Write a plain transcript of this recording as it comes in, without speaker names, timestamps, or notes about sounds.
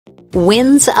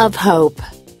Winds of Hope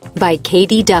by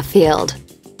Katie Duffield.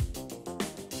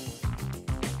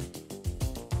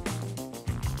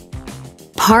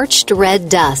 Parched red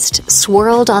dust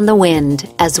swirled on the wind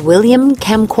as William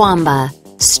Kamkwamba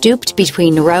stooped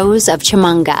between rows of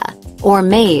chimanga, or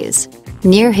maize,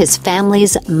 near his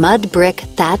family's mud brick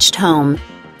thatched home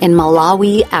in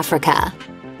Malawi, Africa.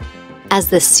 As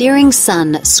the searing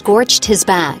sun scorched his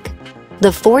back, the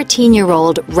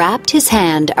 14-year-old wrapped his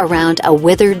hand around a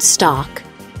withered stalk.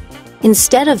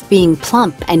 Instead of being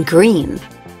plump and green,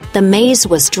 the maize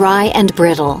was dry and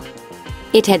brittle.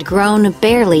 It had grown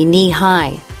barely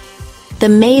knee-high. The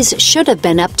maize should have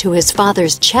been up to his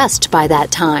father's chest by that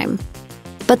time,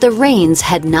 but the rains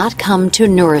had not come to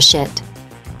nourish it.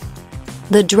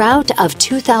 The drought of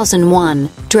 2001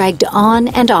 dragged on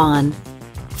and on.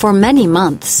 For many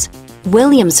months,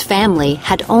 William's family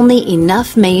had only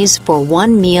enough maize for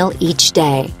one meal each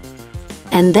day,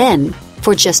 and then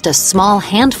for just a small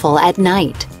handful at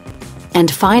night, and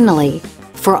finally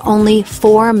for only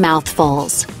 4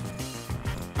 mouthfuls.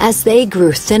 As they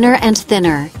grew thinner and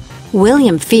thinner,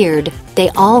 William feared they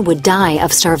all would die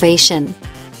of starvation.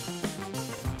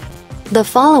 The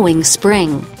following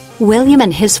spring, William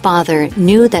and his father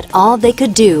knew that all they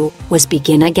could do was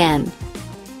begin again.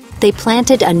 They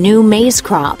planted a new maize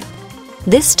crop.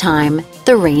 This time,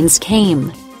 the rains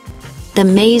came. The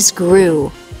maize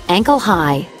grew,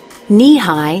 ankle-high,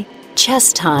 knee-high,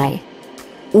 chest-high.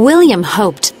 William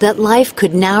hoped that life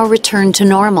could now return to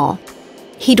normal.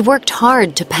 He'd worked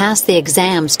hard to pass the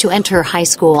exams to enter high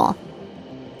school.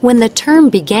 When the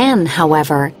term began,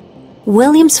 however,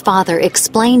 William's father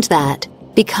explained that,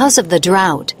 because of the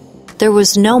drought, there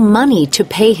was no money to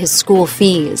pay his school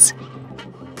fees.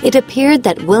 It appeared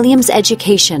that William's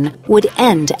education would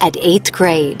end at 8th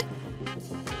grade.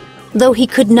 Though he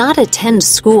could not attend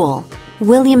school,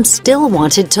 William still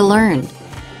wanted to learn.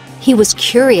 He was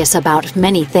curious about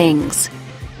many things.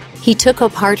 He took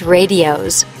apart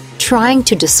radios, trying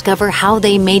to discover how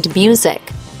they made music.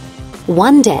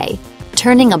 One day,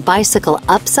 turning a bicycle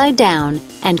upside down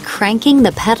and cranking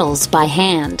the pedals by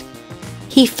hand,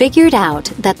 he figured out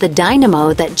that the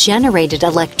dynamo that generated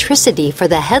electricity for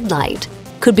the headlight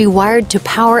could be wired to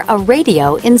power a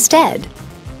radio instead.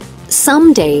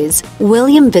 Some days,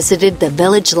 William visited the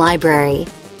village library.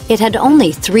 It had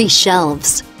only 3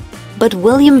 shelves, but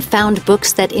William found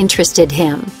books that interested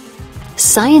him.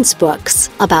 Science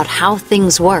books about how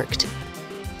things worked.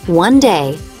 One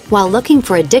day, while looking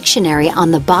for a dictionary on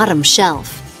the bottom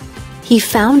shelf, he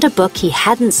found a book he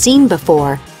hadn't seen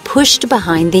before pushed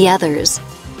behind the others.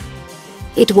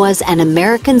 It was an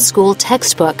American school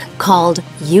textbook called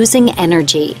Using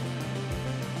Energy.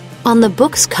 On the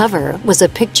book's cover was a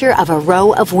picture of a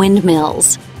row of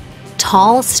windmills,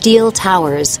 tall steel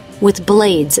towers with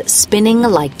blades spinning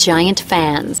like giant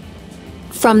fans.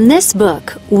 From this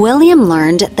book, William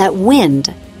learned that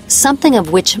wind, something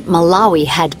of which Malawi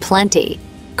had plenty,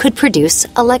 could produce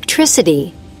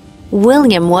electricity.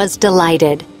 William was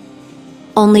delighted.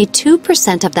 Only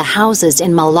 2% of the houses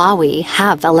in Malawi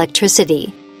have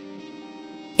electricity.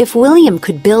 If William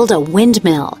could build a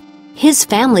windmill, his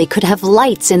family could have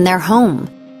lights in their home,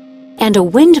 and a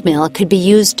windmill could be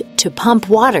used to pump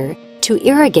water to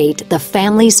irrigate the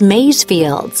family's maize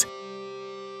fields.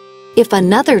 If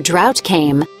another drought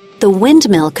came, the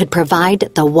windmill could provide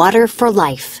the water for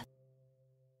life.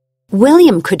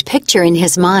 William could picture in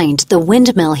his mind the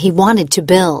windmill he wanted to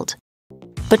build.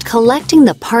 But collecting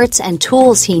the parts and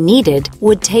tools he needed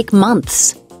would take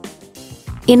months.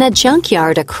 In a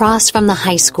junkyard across from the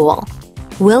high school,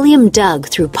 William dug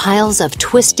through piles of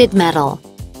twisted metal,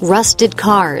 rusted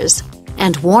cars,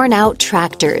 and worn-out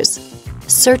tractors,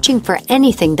 searching for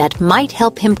anything that might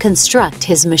help him construct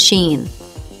his machine.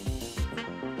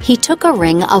 He took a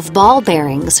ring of ball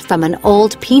bearings from an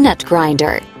old peanut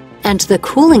grinder and the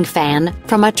cooling fan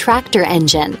from a tractor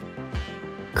engine.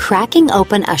 Cracking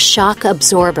open a shock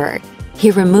absorber,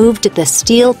 he removed the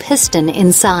steel piston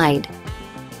inside.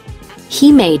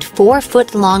 He made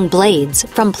 4-foot-long blades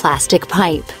from plastic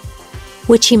pipe,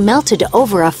 which he melted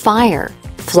over a fire,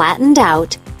 flattened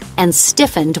out, and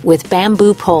stiffened with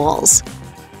bamboo poles.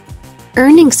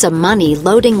 Earning some money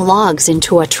loading logs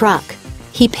into a truck,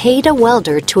 he paid a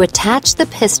welder to attach the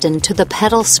piston to the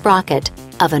pedal sprocket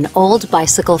of an old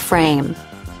bicycle frame.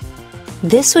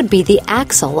 This would be the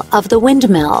axle of the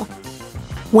windmill.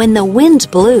 When the wind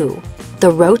blew,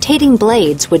 the rotating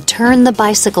blades would turn the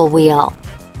bicycle wheel,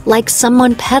 like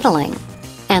someone pedaling,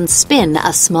 and spin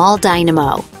a small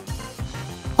dynamo.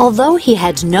 Although he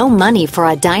had no money for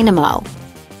a dynamo,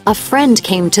 a friend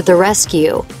came to the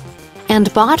rescue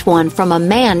and bought one from a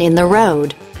man in the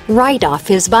road right off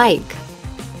his bike.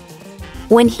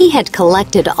 When he had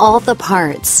collected all the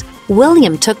parts,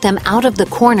 William took them out of the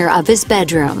corner of his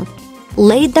bedroom,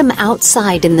 laid them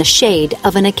outside in the shade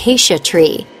of an acacia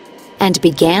tree, and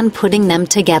began putting them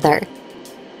together.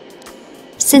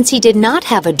 Since he did not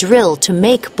have a drill to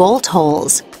make bolt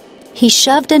holes, he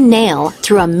shoved a nail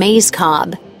through a maize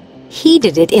cob,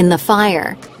 heated it in the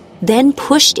fire, then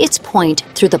pushed its point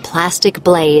through the plastic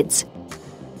blades.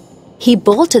 He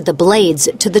bolted the blades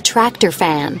to the tractor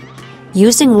fan,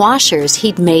 using washers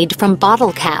he'd made from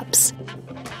bottle caps.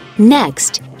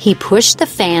 Next, he pushed the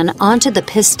fan onto the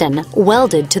piston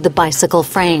welded to the bicycle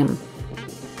frame.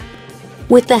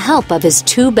 With the help of his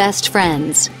two best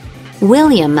friends,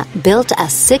 William built a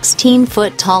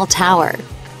 16-foot-tall tower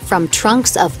from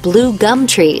trunks of blue gum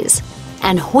trees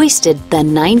and hoisted the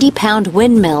 90-pound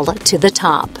windmill to the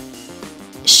top.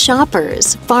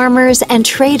 Shoppers, farmers, and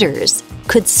traders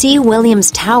could see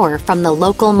William's tower from the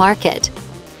local market.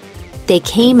 They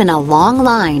came in a long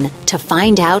line to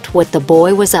find out what the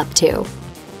boy was up to.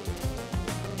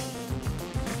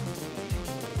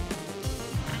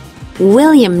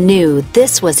 William knew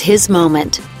this was his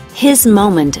moment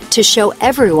to show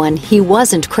everyone he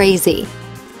wasn't crazy,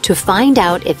 to find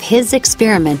out if his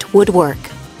experiment would work.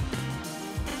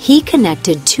 He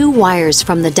connected two wires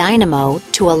from the dynamo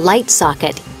to a light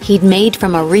socket he'd made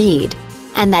from a reed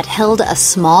and that held a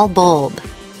small bulb.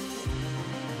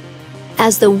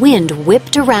 As the wind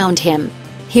whipped around him,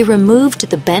 he removed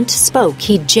the bent spoke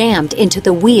he'd jammed into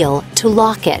the wheel to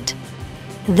lock it.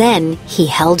 Then he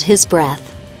held his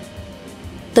breath.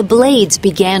 The blades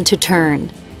began to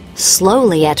turn,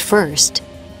 slowly at first,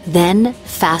 then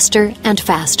faster and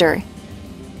faster.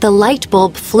 The light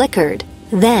bulb flickered,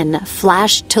 then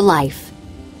flashed to life.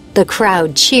 The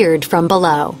crowd cheered from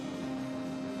below.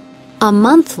 A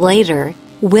month later,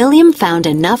 William found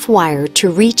enough wire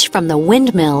to reach from the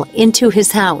windmill into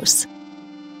his house.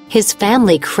 His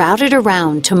family crowded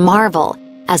around to marvel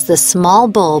as the small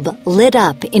bulb lit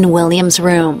up in William's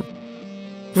room.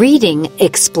 Reading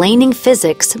Explaining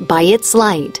Physics by its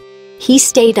light, he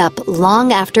stayed up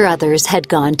long after others had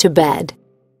gone to bed.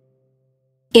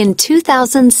 In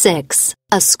 2006,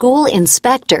 a school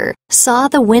inspector saw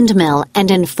the windmill and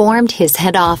informed his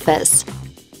head office.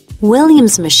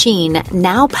 William's machine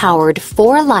now powered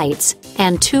 4 lights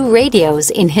and 2 radios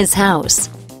in his house.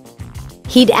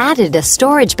 He'd added a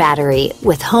storage battery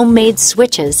with homemade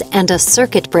switches and a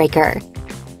circuit breaker.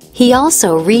 He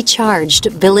also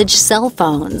recharged village cell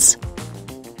phones.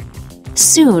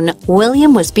 Soon,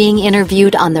 William was being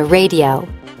interviewed on the radio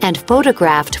and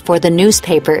photographed for the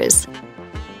newspapers.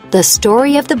 The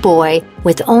story of the boy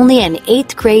with only an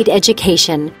 8th grade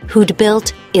education who'd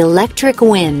built electric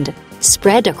wind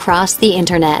spread across the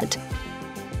internet.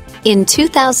 In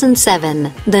 2007,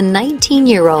 the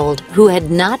 19-year-old who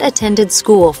had not attended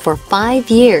school for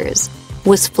 5 years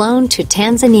was flown to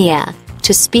Tanzania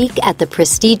to speak at the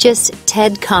prestigious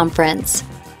TED conference,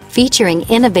 featuring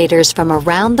innovators from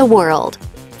around the world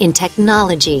in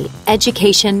technology,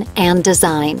 education, and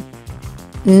design.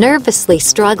 Nervously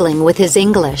struggling with his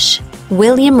English,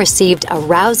 William received a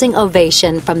rousing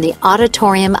ovation from the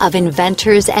auditorium of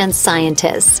inventors and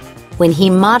scientists when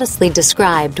he modestly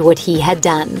described what he had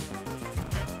done.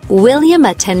 William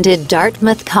attended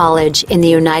Dartmouth College in the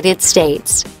United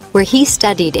States, where he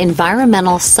studied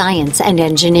environmental science and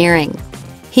engineering.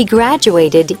 He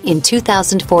graduated in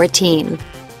 2014.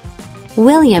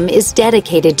 William is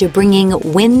dedicated to bringing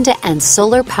wind and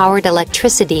solar-powered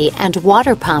electricity and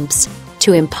water pumps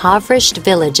to impoverished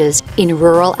villages in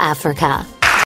rural Africa.